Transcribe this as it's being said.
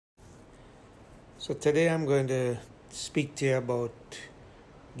So today I'm going to speak to you about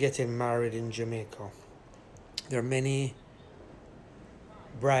getting married in Jamaica. There are many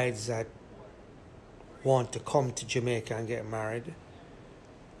brides that want to come to Jamaica and get married.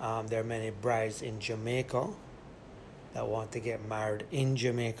 There are many brides in Jamaica that want to get married in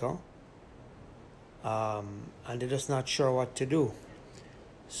Jamaica, and they're just not sure what to do.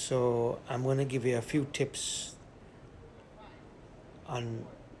 So I'm going to give you a few tips on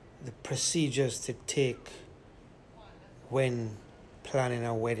the procedures to take when planning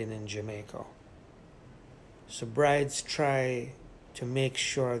a wedding in Jamaica. So brides, try to make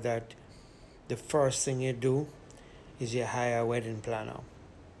sure that the first thing you do is you hire a wedding planner.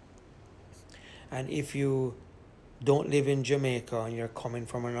 And if you don't live in Jamaica and you're coming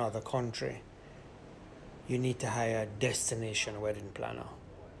from another country, you need to hire a destination wedding planner.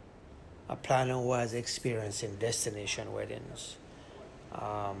 A planner who has experience in destination weddings.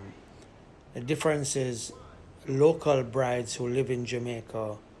 The difference is local brides who live in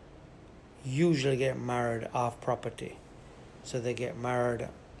Jamaica usually get married off property. So they get married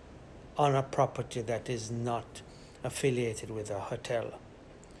on a property that is not affiliated with a hotel.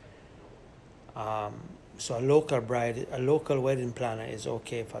 So a local wedding planner is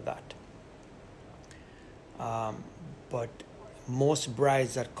okay for that. But most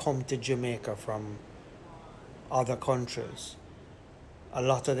brides that come to Jamaica from other countries, a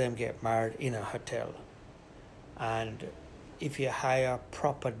lot of them get married in a hotel. And if you hire a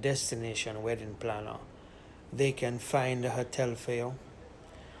proper destination wedding planner, they can find a hotel for you,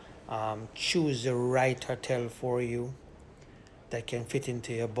 choose the right hotel for you that can fit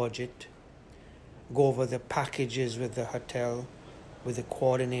into your budget, go over the packages with the hotel, with the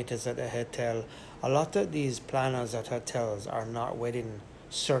coordinators at the hotel. A lot of these planners at hotels are not wedding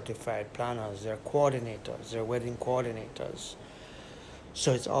certified planners, they're coordinators, they're wedding coordinators.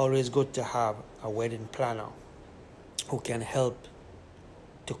 So it's always good to have a wedding planner who can help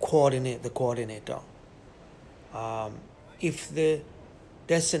to coordinate the coordinator. If the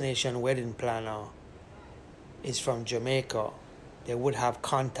destination wedding planner is from Jamaica, they would have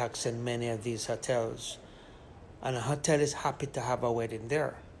contacts in many of these hotels. And a hotel is happy to have a wedding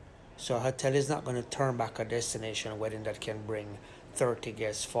there. So a hotel is not going to turn back a destination wedding that can bring 30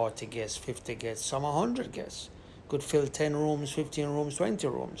 guests, 40 guests, 50 guests, some 100 guests. Could fill 10 rooms, 15 rooms, 20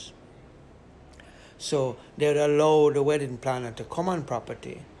 rooms. So they would allow the wedding planner to come on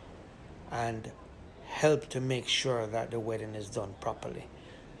property and help to make sure that the wedding is done properly.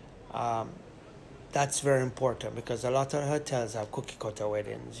 That's very important because a lot of hotels have cookie cutter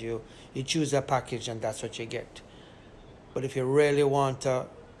weddings. You choose a package and that's what you get. But if you really want a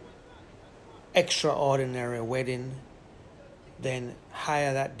extraordinary wedding, then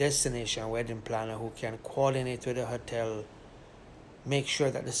hire that destination wedding planner who can coordinate with the hotel, make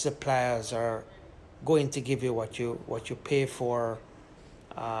sure that the suppliers are going to give you what you pay for,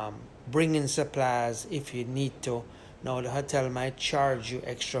 bring in suppliers if you need to. Now the hotel might charge you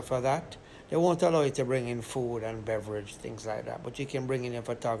extra for that. They won't allow you to bring in food and beverage, things like that. But you can bring in your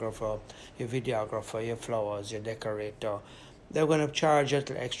photographer, your videographer, your flowers, your decorator. They're going to charge a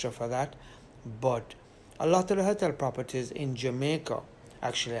little extra for that. But a lot of the hotel properties in Jamaica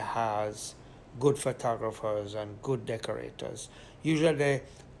actually has good photographers and good decorators. Usually they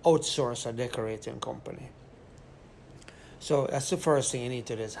outsource a decorating company. So that's the first thing you need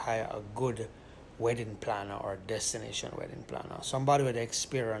to do is hire a good wedding planner or destination wedding planner. Somebody with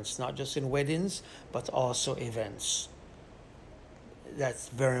experience, not just in weddings, but also events. That's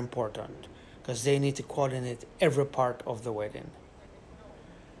very important because they need to coordinate every part of the wedding.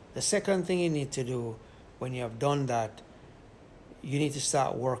 The second thing you need to do when you have done that, you need to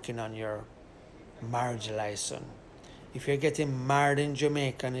start working on your marriage license. If you're getting married in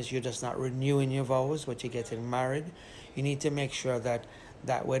Jamaica and you're just not renewing your vows, but you're getting married, you need to make sure that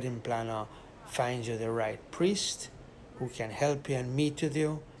that wedding planner finds you the right priest who can help you and meet with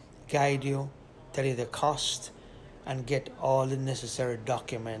you, guide you, tell you the cost, and get all the necessary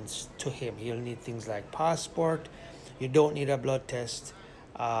documents to him. He'll need things like passport. You don't need a blood test.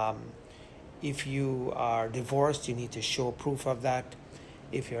 If you are divorced, you need to show proof of that.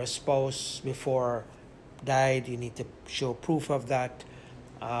 If your spouse before died, you need to show proof of that.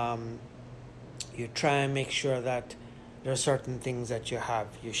 You try and make sure that there are certain things that you have.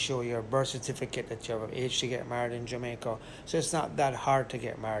 You show your birth certificate that you have of age to get married in Jamaica. So it's not that hard to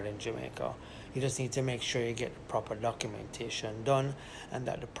get married in Jamaica. You just need to make sure you get proper documentation done and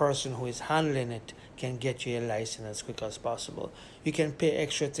that the person who is handling it can get you a license as quick as possible. You can pay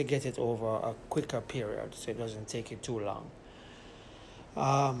extra to get it over a quicker period so it doesn't take you too long.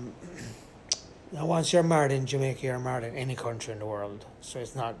 Now, once you're married in Jamaica, you're married in any country in the world. So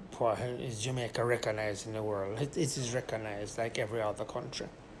it's not is Jamaica recognized in the world. It is recognized like every other country.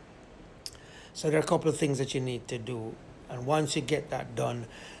 So there are a couple of things that you need to do. And once you get that done,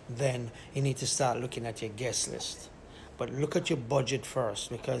 then you need to start looking at your guest list. But look at your budget first,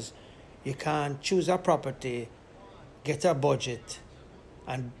 because you can't choose a property, get a budget,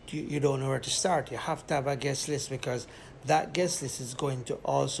 and you don't know where to start. You have to have a guest list, because that guest list is going to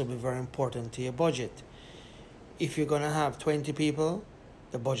also be very important to your budget. If you're going to have 20 people,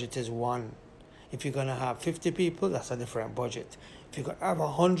 the budget is one. If you're going to have 50 people, that's a different budget. If you're going to have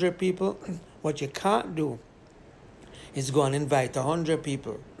 100 people, what you can't do is go and invite 100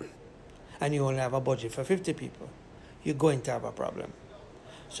 people and you only have a budget for 50 people. You're going to have a problem.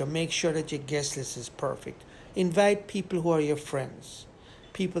 So make sure that your guest list is perfect. Invite people who are your friends,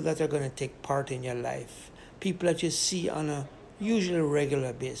 people that are going to take part in your life, people that you see on a usually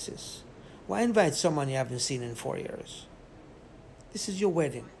regular basis. Why invite someone you haven't seen in 4 years? This is your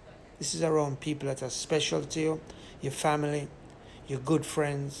wedding. This is around people that are special to you, your family, your good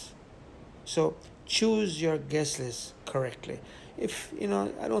friends. So choose your guest list correctly. If,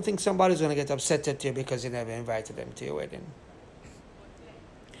 I don't think somebody's going to get upset at you because you never invited them to your wedding.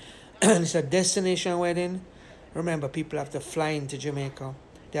 It's a destination wedding. Remember, people have to fly into Jamaica.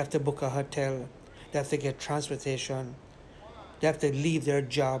 They have to book a hotel. They have to get transportation. They have to leave their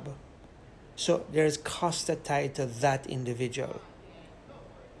job. So there's cost tied to that individual.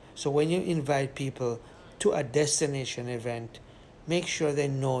 So when you invite people to a destination event, make sure they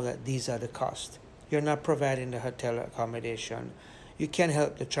know that these are the costs. You're not providing the hotel accommodation. You can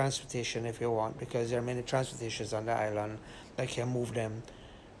help the transportation if you want, because there are many transportations on the island that can move them.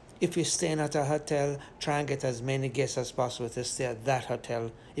 If you're staying at a hotel, try and get as many guests as possible to stay at that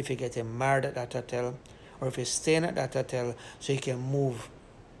hotel. If you're getting married at that hotel, or if you're staying at that hotel, so you can move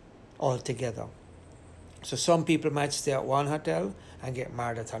all together. So some people might stay at one hotel and get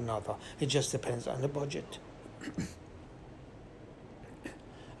married at another. It just depends on the budget.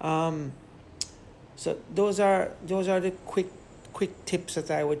 So those are the quick tips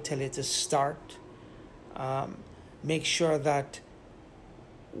that I would tell you to start. Make sure that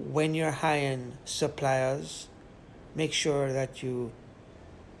when you're hiring suppliers, make sure that you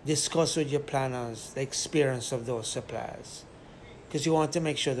discuss with your planners the experience of those suppliers, because you want to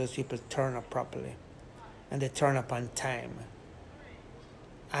make sure those people turn up properly and they turn up on time.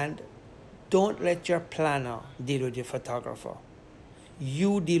 And don't let your planner deal with your photographer.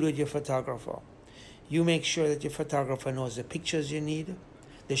 You deal with your photographer. You make sure that your photographer knows the pictures you need,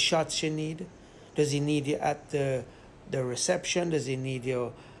 the shots you need. Does he need you at the reception? Does he need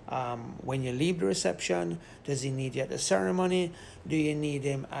you when you leave the reception? Does he need you at the ceremony? Do you need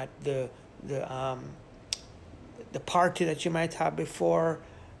him at the party that you might have before?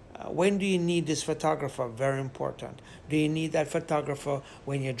 When do you need this photographer? Very important. Do you need that photographer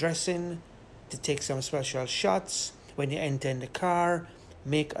when you're dressing to take some special shots? When you enter in the car,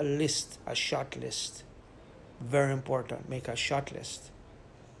 make a list, a shot list. Very important. Make a shot list.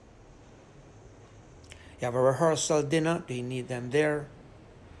 You have a rehearsal dinner. Do you need them there?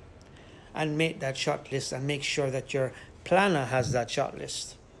 And make that shot list and make sure that your planner has that shot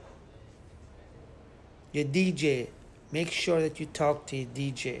list. Your DJ, make sure that you talk to your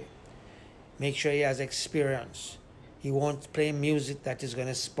DJ. Make sure he has experience. He won't play music that is going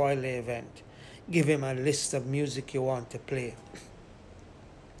to spoil the event. Give him a list of music you want to play.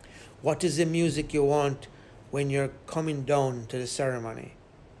 What is the music you want when you're coming down to the ceremony?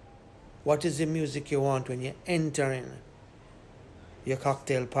 What is the music you want when you're entering your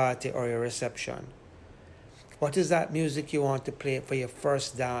cocktail party or your reception? What is that music you want to play for your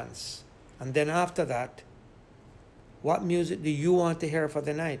first dance? And then after that, what music do you want to hear for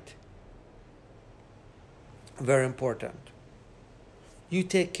the night? Very important. You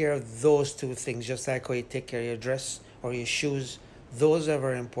take care of those two things, just like how you take care of your dress or your shoes. Those are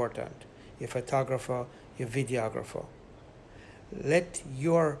very important. Your photographer, your videographer. Let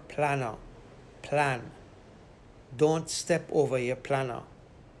your planner plan. Don't step over your planner.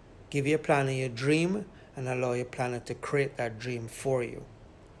 Give your planner your dream and allow your planner to create that dream for you.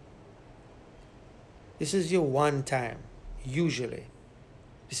 This is your one time, usually.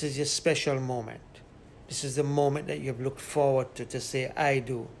 This is your special moment. This is the moment that you've looked forward to say, I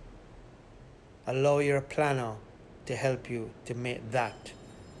do. Allow your planner to help you to make that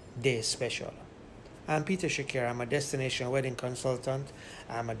day special. I'm Peter Shakir. I'm a destination wedding consultant.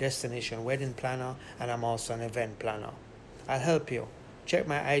 I'm a destination wedding planner, and I'm also an event planner. I'll help you. Check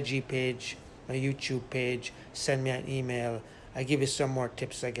my IG page, my YouTube page, send me an email. I'll give you some more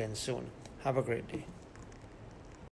tips again soon. Have a great day.